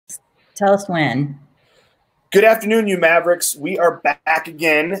Tell us when. Good afternoon, you Mavericks. We are back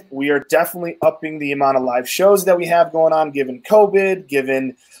again. We are definitely upping the amount of live shows that we have going on, given COVID,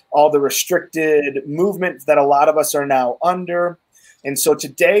 given all the restricted movement that a lot of us are now under. And so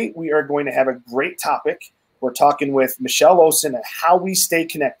today we are going to have a great topic. We're talking with Michelle Olson and how we stay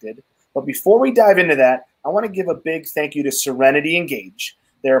connected. But before we dive into that, I want to give a big thank you to Serenity Engage.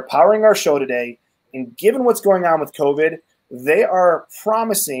 They're powering our show today. And given what's going on with COVID, they are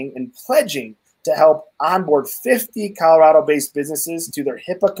promising and pledging to help onboard 50 Colorado-based businesses to their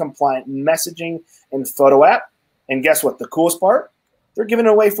HIPAA-compliant messaging and photo app. And guess what? The coolest part? They're giving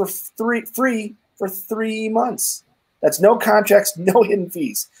it away for free for 3 months. That's no contracts, no hidden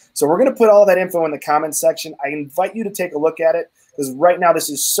fees. So we're going to put all that info in the comments section. I invite you to take a look at it because right now this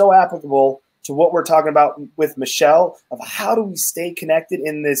is so applicable to what we're talking about with Michelle of how do we stay connected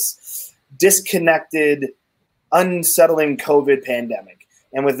in this disconnected, unsettling COVID pandemic.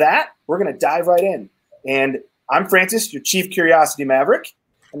 And with that, we're going to dive right in. And I'm Francis, your Chief Curiosity Maverick,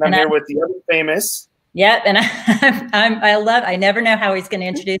 and I'm here with the other famous. Yeah, and I never know how he's going to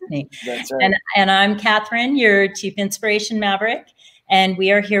introduce me. That's right. And I'm Catherine, your Chief Inspiration Maverick, and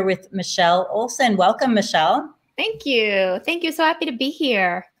we are here with Michelle Olson. Welcome, Michelle. Thank you. Thank you. So happy to be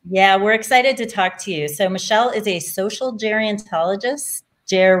here. Yeah, we're excited to talk to you. So Michelle is a social gerontologist,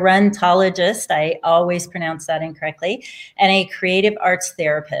 I always pronounce that incorrectly, and a creative arts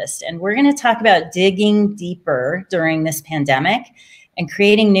therapist. And we're going to talk about digging deeper during this pandemic and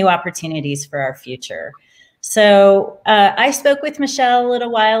creating new opportunities for our future. So I spoke with Michelle a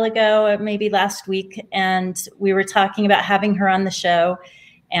little while ago, maybe last week, and we were talking about having her on the show.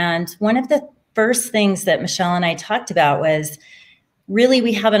 And one of the first things that Michelle and I talked about was really,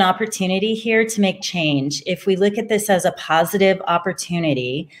 we have an opportunity here to make change. If we look at this as a positive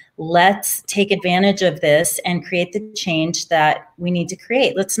opportunity, let's take advantage of this and create the change that we need to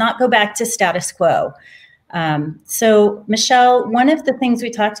create. Let's not go back to status quo. So Michelle, one of the things we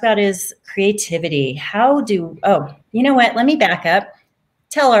talked about is creativity. You know what? Let me back up.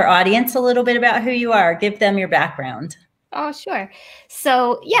 Tell our audience a little bit about who you are. Give them your background. Oh, sure.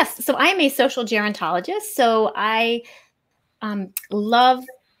 So yes, so I'm a social gerontologist. So I love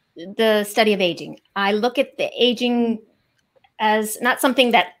the study of aging. I look at the aging as not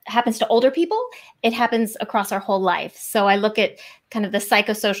something that happens to older people. It happens across our whole life. So I look at kind of the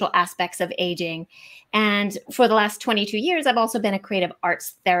psychosocial aspects of aging. And for the last 22 years, I've also been a creative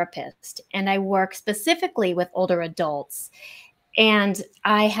arts therapist. And I work specifically with older adults. And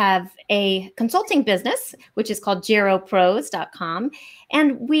I have a consulting business, which is called geropros.com.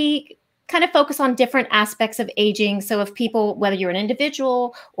 And we kind of focus on different aspects of aging. So if people, whether you're an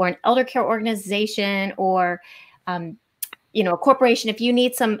individual or an elder care organization or, a corporation, if you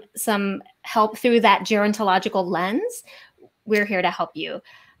need some help through that gerontological lens, we're here to help you.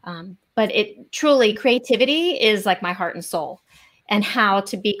 But creativity is like my heart and soul, and how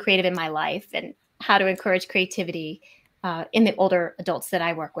to be creative in my life and how to encourage creativity in the older adults that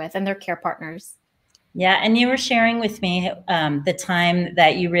I work with and their care partners. Yeah, and you were sharing with me the time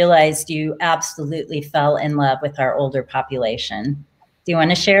that you realized you absolutely fell in love with our older population. Do you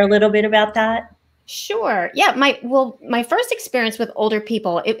want to share a little bit about that? Sure. Yeah. My first experience with older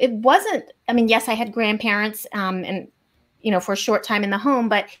people, it wasn't, yes, I had grandparents and, for a short time in the home,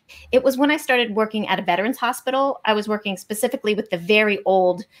 but it was when I started working at a veterans hospital. I was working specifically with the very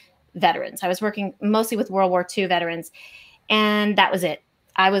old veterans. I was working mostly with World War II veterans. And that was it.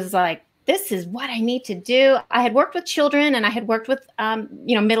 I was like, this is what I need to do. I had worked with children and I had worked with,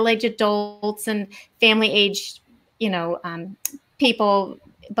 middle-aged adults and family-aged, people,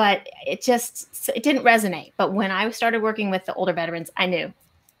 but it didn't resonate. But when I started working with the older veterans, I knew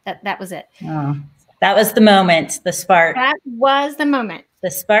that was it. Oh, that was the moment, the spark. That was the moment.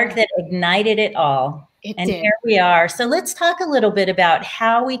 The spark that ignited it all. It and did. Here we are. So let's talk a little bit about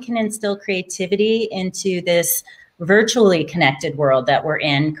how we can instill creativity into this virtually connected world that we're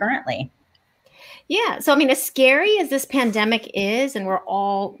in currently. Yeah. So, as scary as this pandemic is, and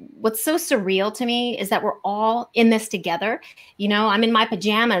what's so surreal to me is that we're all in this together. I'm in my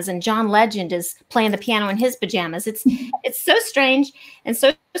pajamas and John Legend is playing the piano in his pajamas. It's so strange and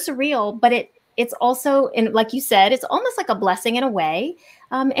so surreal, but it's also, and like you said, it's almost like a blessing in a way.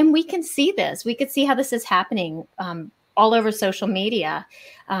 And we can see this. We could see how this is happening all over social media.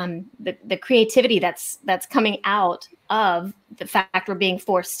 The creativity that's coming out of the fact we're being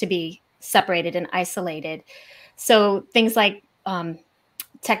forced to be separated and isolated. So things like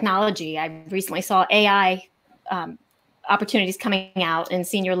technology. I recently saw AI opportunities coming out in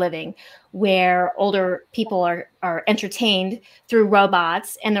senior living where older people are entertained through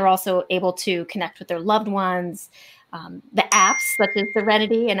robots, and they're also able to connect with their loved ones. the apps such as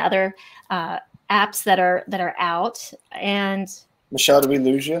Serenity and other apps that are out. And Michelle, did we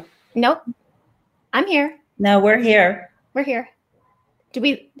lose you? nope, I'm here. No, we're here. We're here.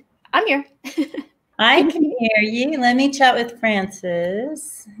 I'm here. I can hear you. Let me chat with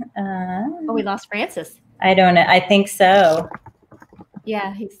Francis. Oh, we lost Francis. I don't know. I think so.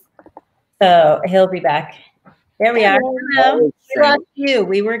 Yeah, so he'll be back. There we are. Hello. We lost you.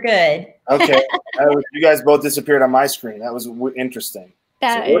 We were good. Okay. You guys both disappeared on my screen. That was interesting.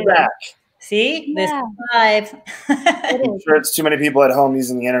 So we're back. See, this is live. I'm sure it's too many people at home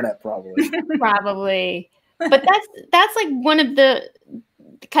using the internet, probably. Probably. But that's like one of the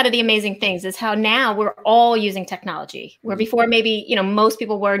kind of the amazing things is how now we're all using technology, where before maybe, most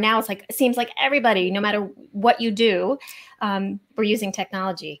people were. Now it's like, it seems like everybody, no matter what you do, we're using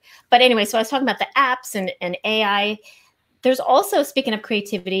technology. But anyway, so I was talking about the apps and AI. There's also, speaking of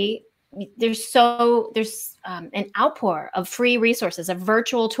creativity, there's an outpour of free resources, of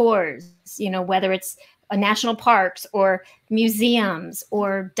virtual tours, whether it's national parks or museums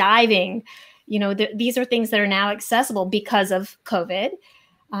or diving. These are things that are now accessible because of COVID.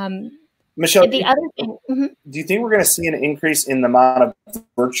 Michelle, the other thing, do you think we're going to see an increase in the amount of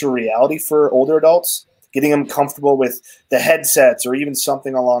virtual reality for older adults, getting them comfortable with the headsets or even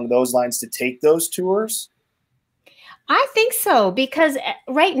something along those lines to take those tours? I think so, because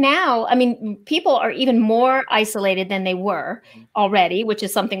right now, people are even more isolated than they were already, which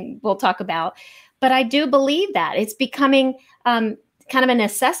is something we'll talk about. But I do believe that it's becoming kind of a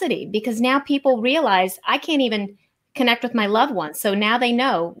necessity, because now people realize I can't even connect with my loved ones. So now they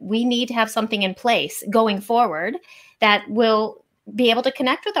know we need to have something in place going forward that will be able to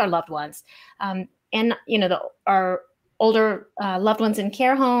connect with our loved ones. And, our older loved ones in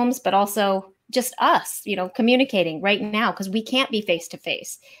care homes, but also just us, communicating right now, because we can't be face to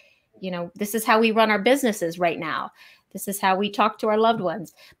face. This is how we run our businesses right now. This is how we talk to our loved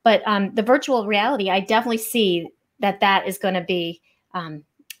ones. But the virtual reality, I definitely see that is going to be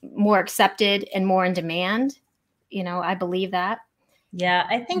more accepted and more in demand. I believe that. Yeah,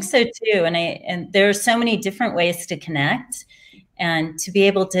 I think so too. And there are so many different ways to connect, and to be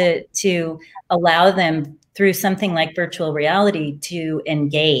able to allow them through something like virtual reality to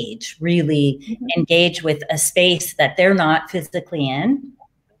really engage with a space that they're not physically in,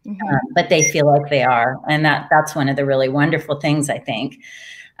 but they feel like they are. And that's one of the really wonderful things, I think,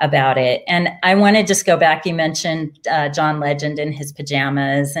 about it. And I want to just go back. You mentioned John Legend in his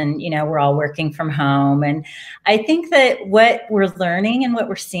pajamas, and, we're all working from home. And I think that what we're learning and what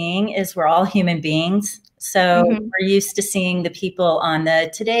we're seeing is we're all human beings. So we're used to seeing the people on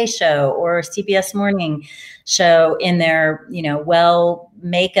the Today Show or CBS Morning Show in their, well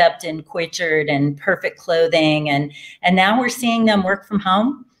make-upped and coiffured and perfect clothing. And now we're seeing them work from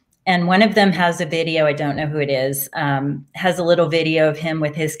home. And one of them has a video, I don't know who it is, has a little video of him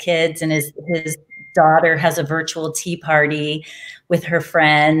with his kids, and his daughter has a virtual tea party with her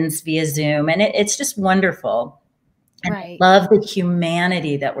friends via Zoom. And it's just wonderful. And I love the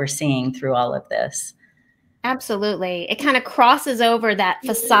humanity that we're seeing through all of this. Absolutely. It kind of crosses over that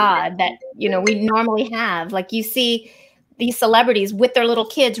facade that, we normally have. Like, you see these celebrities with their little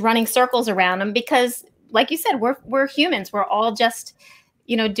kids running circles around them because, like you said, we're humans. We're all just,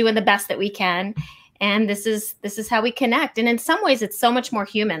 doing the best that we can. And this is how we connect. And in some ways, it's so much more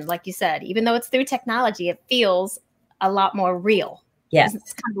human, like you said. Even though it's through technology, it feels a lot more real. Yes.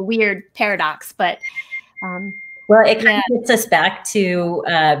 It's kind of a weird paradox, but well, it kind of gets us back to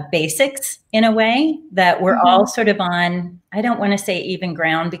basics in a way that we're all sort of on, I don't want to say even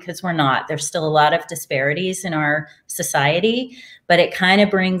ground, because we're not. There's still a lot of disparities in our society, but it kind of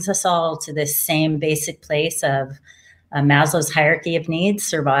brings us all to this same basic place of Maslow's hierarchy of needs,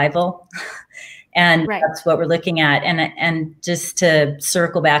 survival. And that's what we're looking at. And just to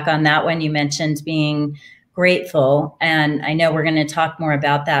circle back on that one, you mentioned being grateful. And I know we're going to talk more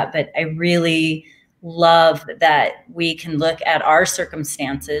about that, but I really love that we can look at our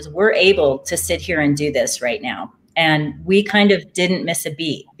circumstances. We're able to sit here and do this right now. And we kind of didn't miss a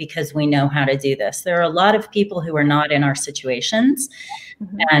beat because we know how to do this. There are a lot of people who are not in our situations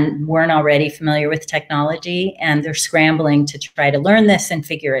and weren't already familiar with technology, and they're scrambling to try to learn this and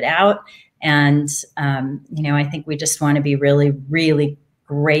figure it out. And, I think we just want to be really, really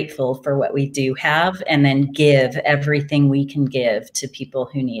grateful for what we do have, and then give everything we can give to people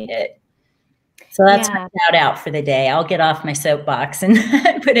who need it. So that's my shout out for the day. I'll get off my soapbox and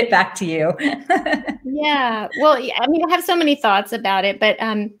put it back to you. Yeah. Well, I have so many thoughts about it, but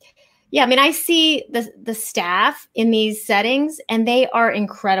I see the staff in these settings, and they are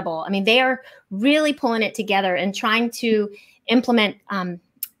incredible. They are really pulling it together and trying to implement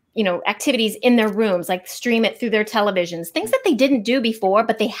activities in their rooms, like stream it through their televisions, things that they didn't do before,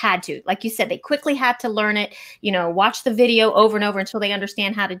 but they had to. Like you said, they quickly had to learn it, watch the video over and over until they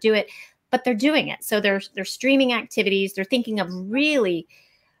understand how to do it, but they're doing it. So they're streaming activities. They're thinking of really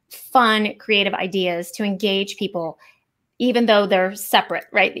fun, creative ideas to engage people, even though they're separate,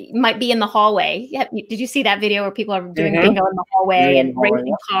 right? You might be in the hallway. Yeah, did you see that video where people are doing bingo in the hallway and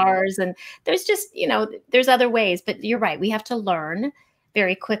racing cars? And there's just, there's other ways, but you're right. We have to learn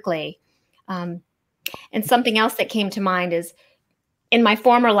very quickly. And something else that came to mind is in my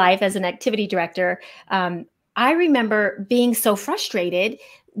former life as an activity director, I remember being so frustrated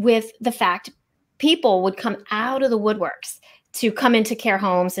with the fact people would come out of the woodworks to come into care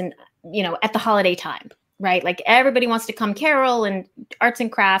homes and, at the holiday time, right? Like everybody wants to come carol and arts and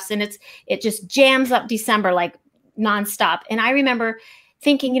crafts, and it just jams up December like nonstop. And I remember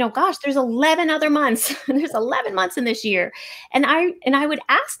thinking, gosh, there's 11 other months. There's 11 months in this year. And I would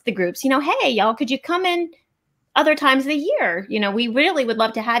ask the groups, hey, y'all, could you come in other times of the year? We really would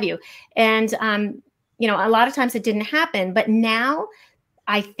love to have you. And, a lot of times it didn't happen. But now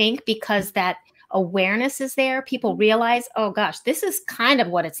I think because that awareness is there, people realize, oh gosh, this is kind of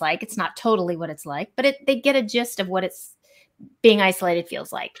what it's like. It's not totally what it's like, but they get a gist of what it's being isolated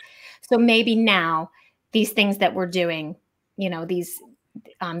feels like. So maybe now these things that we're doing, these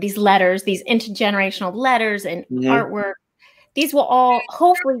letters, these intergenerational letters and artwork, these will all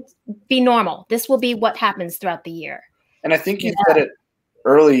hopefully be normal. This will be what happens throughout the year. And I think you said it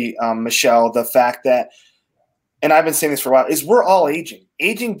early, Michelle, the fact that, and I've been saying this for a while, is we're all aging.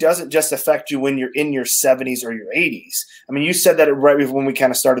 Aging doesn't just affect you when you're in your 70s or your 80s. I mean, you said that right when we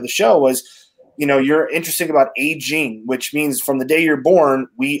kind of started the show was, you're interested about aging, which means from the day you're born,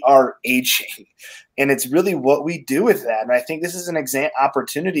 we are aging. And it's really what we do with that. And I think this is an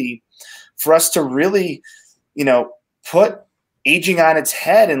opportunity for us to really, put aging on its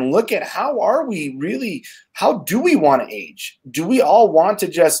head and look at how do we want to age? Do we all want to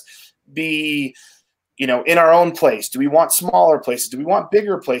just be, in our own place? Do we want smaller places? Do we want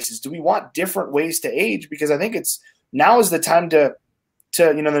bigger places? Do we want different ways to age? Because I think now is the time to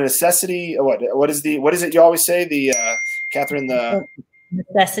the necessity. What is it you always say? Catherine, the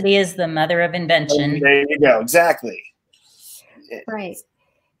necessity is the mother of invention. There you go. Exactly. Right.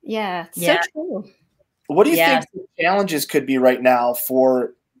 Yeah. So true. What do you think the challenges could be right now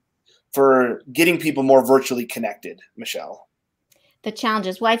for getting people more virtually connected, Michelle? The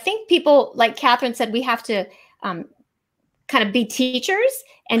challenges. Well, I think people, like Catherine said, we have to kind of be teachers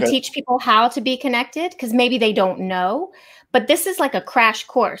and teach people how to be connected, because maybe they don't know. But this is like a crash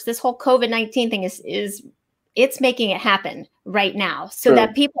course. This whole COVID-19 thing it's making it happen right now, so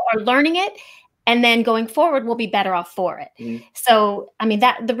that people are learning it, and then going forward, we'll be better off for it. So, I mean,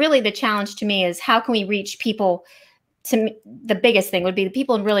 the challenge to me is how can we reach people? To me, the biggest thing would be the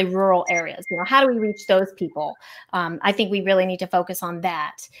people in really rural areas. How do we reach those people? I think we really need to focus on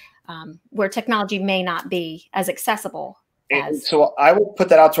that, where technology may not be as accessible. So I will put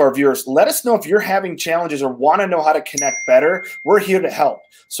that out to our viewers. Let us know if you're having challenges or want to know how to connect better. We're here to help.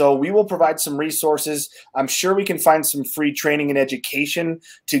 So we will provide some resources. I'm sure we can find some free training and education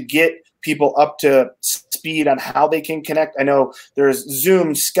to get people up to speed on how they can connect. I know there's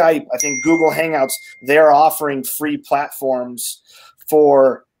Zoom, Skype, I think Google Hangouts. They're offering free platforms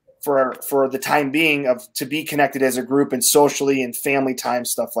for the time being to be connected as a group and socially and family time,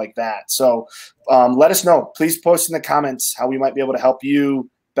 stuff like that. So let us know. Please post in the comments how we might be able to help you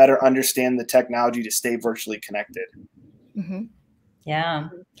better understand the technology to stay virtually connected. Yeah.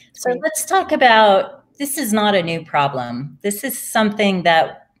 So let's talk about, this is not a new problem. This is something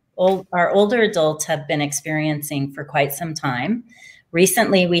that our older adults have been experiencing for quite some time.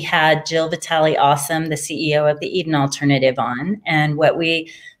 Recently, we had Jill Vitale Awesome, the CEO of the Eden Alternative, on. And what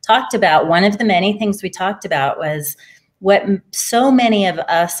we talked about, one of the many things we talked about was what so many of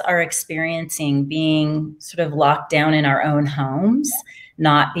us are experiencing, being sort of locked down in our own homes,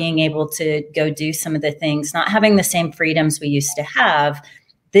 not being able to go do some of the things, not having the same freedoms we used to have.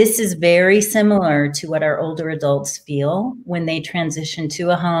 This is very similar to what our older adults feel when they transition to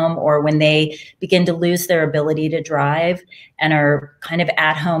a home or when they begin to lose their ability to drive and are kind of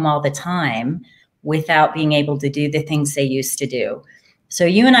at home all the time without being able to do the things they used to do. So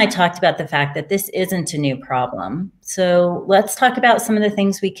you and I talked about the fact that this isn't a new problem. So let's talk about some of the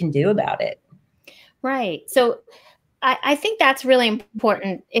things we can do about it. Right. So I think that's really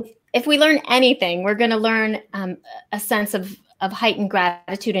important. If we learn anything, we're going to learn a sense of heightened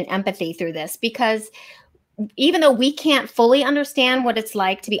gratitude and empathy through this, because even though we can't fully understand what it's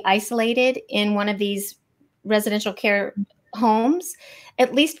like to be isolated in one of these residential care homes,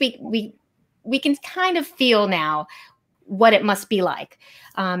 at least we can kind of feel now what it must be like,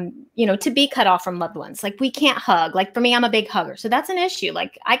 you know, to be cut off from loved ones. Like, we can't hug. Like, for me, I'm a big hugger, so that's an issue.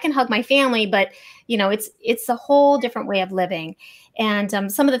 Like, I can hug my family, but you know, it's a whole different way of living. And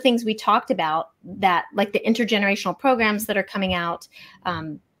some of the things we talked about, that like the intergenerational programs that are coming out.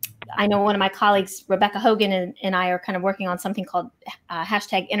 I know one of my colleagues, Rebecca Hogan, and I are kind of working on something called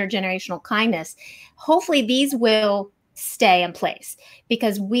hashtag intergenerational kindness. Hopefully these will stay in place,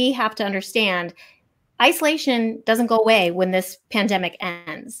 because we have to understand isolation doesn't go away when this pandemic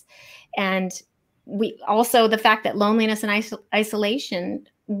ends. And we also, the fact that loneliness and isolation,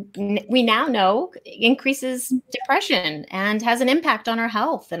 we now know, increases depression and has an impact on our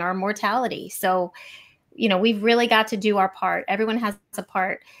health and our mortality. So, you know, we've really got to do our part. Everyone has a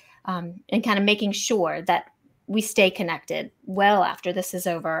part in kind of making sure that we stay connected well after this is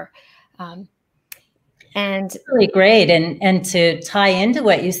over. And really great. And to tie into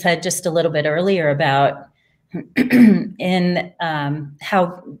what you said just a little bit earlier about in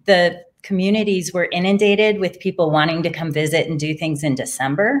how the communities were inundated with people wanting to come visit and do things in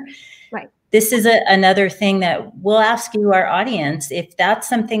December. right. This is another thing that we'll ask you, our audience, if that's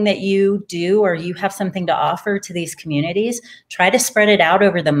something that you do or you have something to offer to these communities, try to spread it out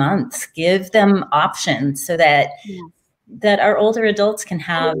over the months. Give them options so that that our older adults can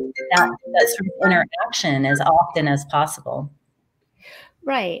have that sort of interaction as often as possible.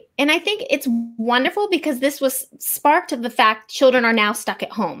 Right. And I think it's wonderful because this was sparked of the fact children are now stuck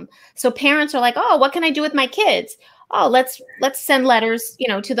at home. So parents are like, oh, what can I do with my kids? Oh, let's send letters, you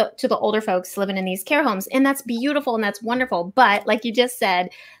know, to the older folks living in these care homes. And that's beautiful and that's wonderful. But like you just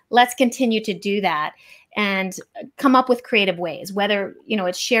said, let's continue to do that and come up with creative ways, whether, you know,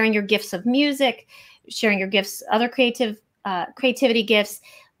 it's sharing your gifts of music, sharing your gifts, other creativity gifts,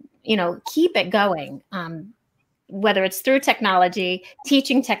 you know, keep it going. Whether it's through technology,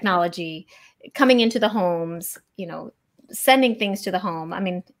 teaching technology, coming into the homes, you know, sending things to the home. I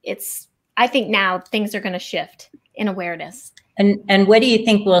mean, I think now things are going to shift in awareness. And what do you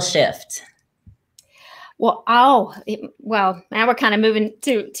think will shift? Well, now we're kind of moving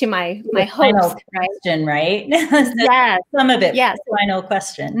to my hopes, right? Question, right? Yeah, some of it. Yes. Final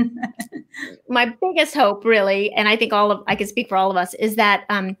question. My biggest hope, really, and I think I can speak for all of us, is that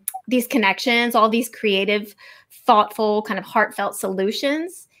these connections, all these creative, thoughtful, kind of heartfelt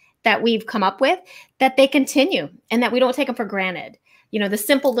solutions that we've come up with, that they continue and that we don't take them for granted. You know, the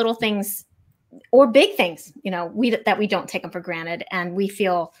simple little things or big things, you know, that we don't take them for granted, and we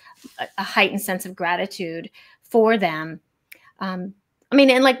feel a heightened sense of gratitude for them. I mean,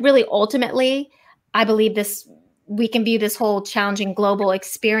 and like really ultimately, I believe we can view this whole challenging global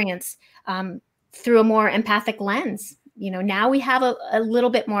experience through a more empathic lens. You know, now we have a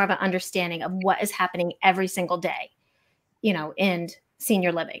little bit more of an understanding of what is happening every single day, you know, in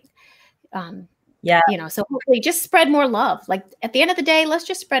senior living. You know, so hopefully just spread more love. Like at the end of the day, let's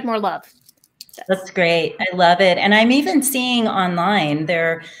just spread more love. That's great. I love it. And I'm even seeing online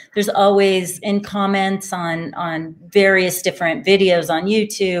there's always in comments on various different videos on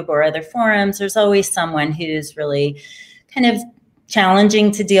YouTube or other forums, there's always someone who's really kind of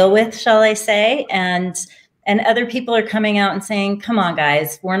challenging to deal with, shall I say. And other people are coming out and saying, come on,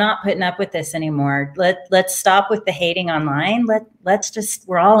 guys, we're not putting up with this anymore. Let's stop with the hating online.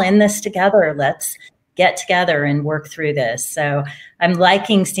 We're all in this together. Let's get together and work through this. So I'm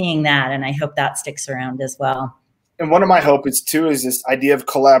liking seeing that, and I hope that sticks around as well. And one of my hopes too is this idea of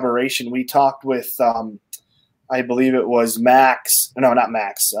collaboration. We talked with, I believe it was Max. No, not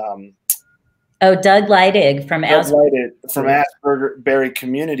Max. Doug Leidig from Asbury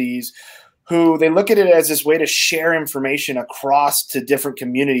Communities, who they look at it as this way to share information across to different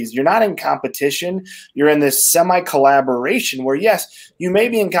communities. You're not in competition. You're in this semi-collaboration where, yes, you may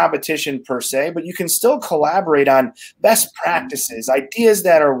be in competition per se, but you can still collaborate on best practices, ideas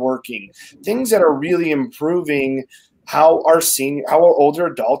that are working, things that are really improving how our older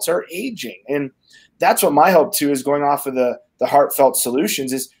adults are aging. And that's what my hope too is, going off of the heartfelt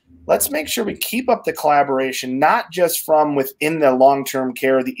solutions, is let's make sure we keep up the collaboration, not just from within the long-term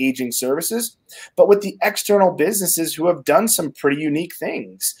care of the aging services, but with the external businesses who have done some pretty unique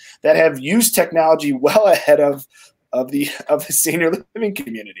things, that have used technology well ahead of the senior living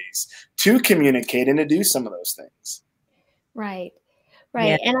communities to communicate and to do some of those things. Right.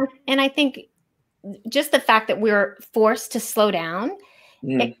 Yeah. And I think just the fact that we're forced to slow down,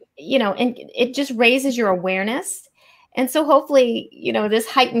 you know, and it just raises your awareness. And so hopefully, you know, this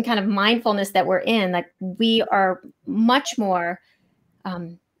heightened kind of mindfulness that we're in, like we are much more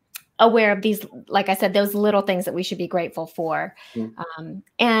aware of these, like I said, those little things that we should be grateful for.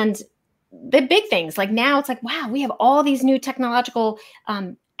 And the big things, like now it's like, wow, we have all these new technological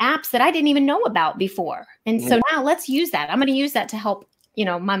apps that I didn't even know about before. And so now let's use that. I'm going to use that to help, you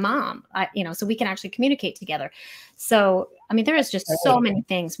know, my mom, you know, so we can actually communicate together. So, I mean, there is just so many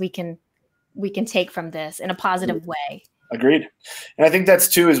things we can take from this in a positive way. Agreed. And I think that's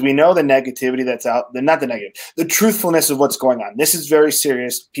too, is we know the negativity that's out, not the negative, the truthfulness of what's going on. This is very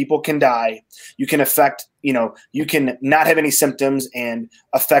serious. People can die. You can affect, you know, you can not have any symptoms and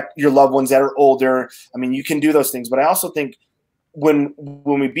affect your loved ones that are older. I mean, you can do those things. But I also think when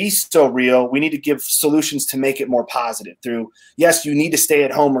we be so real, we need to give solutions to make it more positive through, yes, you need to stay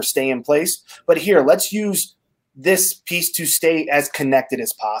at home or stay in place. But here, let's use this piece to stay as connected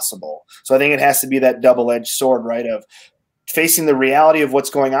as possible. So I think it has to be that double-edged sword, right, of facing the reality of what's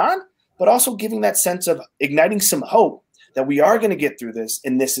going on, but also giving that sense of igniting some hope that we are going to get through this,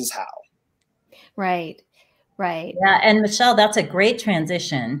 and this is how. Right, right. Yeah, and Michelle, that's a great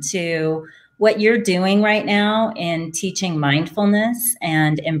transition to what you're doing right now in teaching mindfulness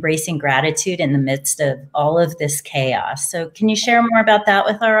and embracing gratitude in the midst of all of this chaos. So can you share more about that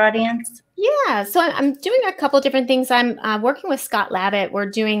with our audience? Yeah, so I'm doing a couple of different things. I'm working with Scott Lavitt. We're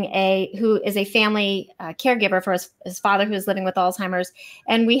doing who is a family caregiver for his father who is living with Alzheimer's.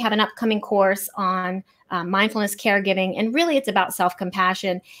 And we have an upcoming course on mindfulness caregiving. And really it's about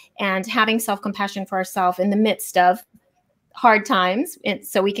self-compassion and having self-compassion for ourselves in the midst of hard times. And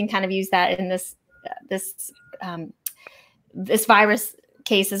so we can kind of use that in this virus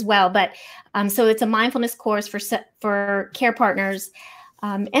case as well. But so it's a mindfulness course for care partners.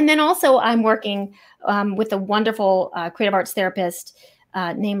 And then also I'm working with a wonderful creative arts therapist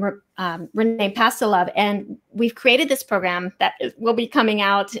named Renee Pastelove. And we've created this program that will be coming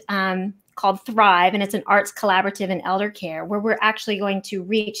out called Thrive. And it's an arts collaborative in elder care where we're actually going to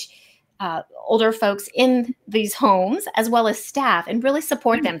reach older folks in these homes as well as staff and really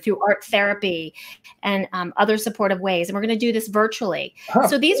support them through art therapy and other supportive ways. And we're going to do this virtually.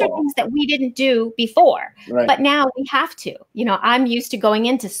 So these are things that we didn't do before, but now we have to. You know, I'm used to going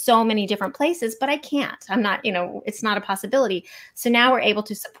into so many different places, but I can't. I'm not, you know, it's not a possibility. So now we're able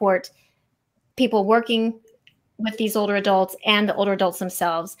to support people working with these older adults and the older adults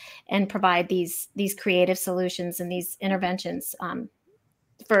themselves and provide these creative solutions and these interventions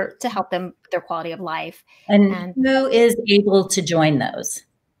to help them with their quality of life. And who is able to join those?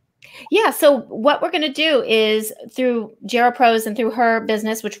 Yeah. So what we're going to do is through GeroPros and through her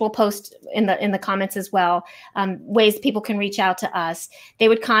business, which we'll post in the comments as well, ways people can reach out to us. They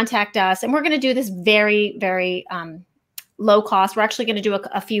would contact us, and we're going to do this very, very low cost. We're actually going to do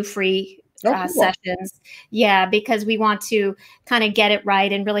a few free sessions. Yeah, because we want to kind of get it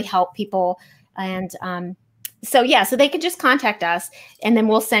right and really help people. And so yeah, so they can just contact us, and then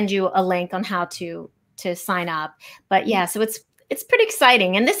we'll send you a link on how to sign up. But yeah, so it's pretty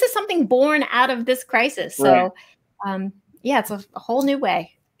exciting, and this is something born out of this crisis. So yeah, it's a whole new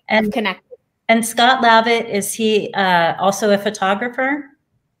way of connecting. And Scott Lavitt, is he also a photographer?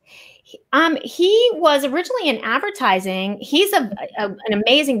 He was originally in advertising. He's an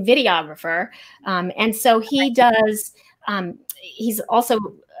amazing videographer, and so he does. He's also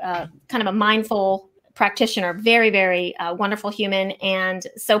kind of a mindful practitioner, very, very wonderful human. And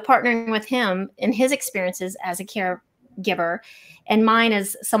so partnering with him in his experiences as a caregiver and mine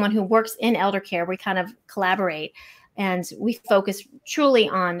as someone who works in elder care, we kind of collaborate and we focus truly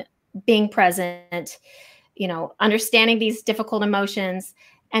on being present, you know, understanding these difficult emotions,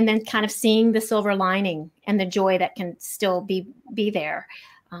 and then kind of seeing the silver lining and the joy that can still be there,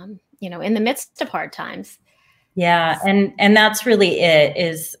 you know, in the midst of hard times. Yeah. And that's really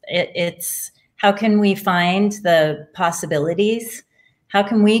it's how can we find the possibilities? How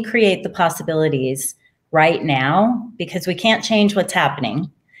can we create the possibilities right now? Because we can't change what's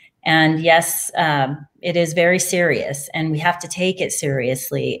happening. And yes, it is very serious, and we have to take it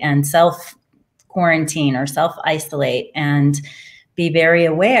seriously and self-quarantine or self-isolate and be very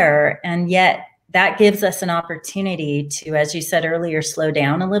aware. And yet that gives us an opportunity to, as you said earlier, slow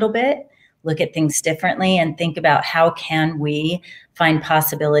down a little bit, look at things differently, and think about how can we find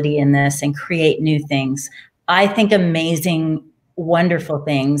possibility in this and create new things. I think amazing, wonderful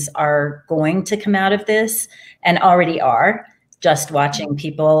things are going to come out of this, and already are. Just watching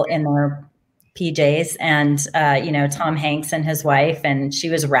people in their PJs and, you know, Tom Hanks and his wife, and she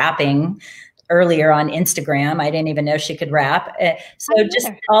was rapping earlier on Instagram. I didn't even know she could rap. So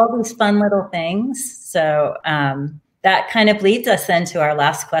just all these fun little things. So that kind of leads us into our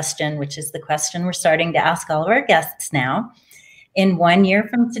last question, which is the question we're starting to ask all of our guests now. In 1 year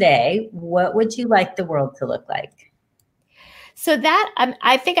from today, what would you like the world to look like? So that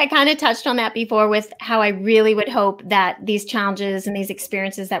I think I kind of touched on that before with how I really would hope that these challenges and these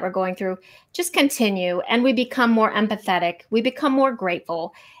experiences that we're going through just continue and we become more empathetic, we become more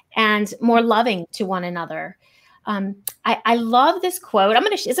grateful and more loving to one another. I love this quote.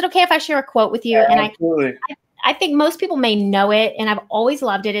 Is it okay if I share a quote with you? Yeah, and absolutely. I think most people may know it, and I've always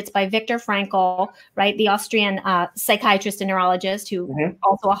loved it. It's by Viktor Frankl, right? The Austrian psychiatrist and neurologist who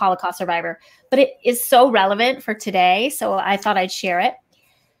also a Holocaust survivor. But it is so relevant for today, so I thought I'd share it.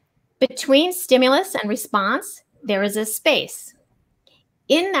 Between stimulus and response, there is a space.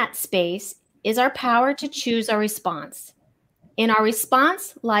 In that space is our power to choose our response. In our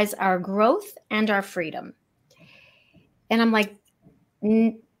response lies our growth and our freedom. And I'm like,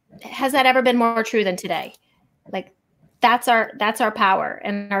 has that ever been more true than today? Like that's our power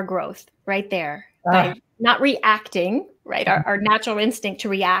and our growth right there. By not reacting, right? Our natural instinct to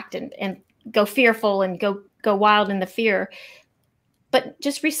react and go fearful and go wild in the fear, but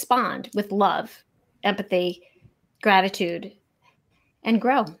just respond with love, empathy, gratitude, and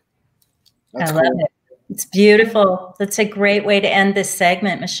grow. That's I love it. It's beautiful. That's a great way to end this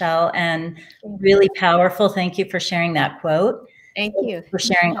segment, Michelle, and really powerful. Thank you for sharing that quote. Thank you for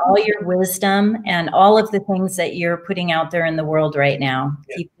sharing all your wisdom and all of the things that you're putting out there in the world right now.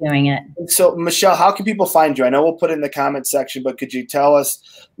 Yeah. Keep doing it. So, Michelle, how can people find you? I know we'll put it in the comment section, but could you tell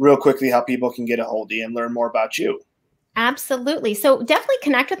us real quickly how people can get a hold of you and learn more about you? Absolutely. So definitely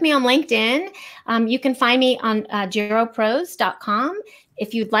connect with me on LinkedIn. You can find me on geropros.com.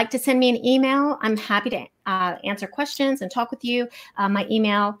 If you'd like to send me an email, I'm happy to answer questions and talk with you. My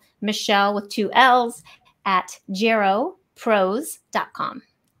email, Michelle with 2 L's at geropros.com.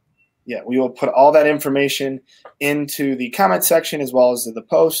 Yeah, we will put all that information into the comment section as well as the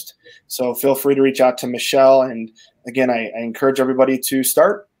post. So feel free to reach out to Michelle. And again, I encourage everybody to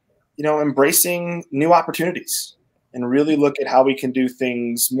start, embracing new opportunities and really look at how we can do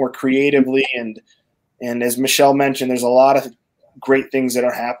things more creatively. And as Michelle mentioned, there's a lot of great things that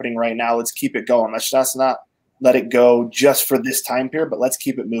are happening right now. Let's keep it going. Let's just not let it go just for this time period, but let's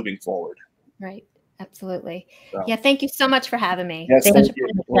keep it moving forward. Right. Absolutely. So. Yeah. Thank you so much for having me. Yes, thank you.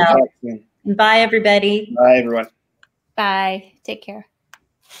 Bye, everybody. Bye, everyone. Bye. Take care.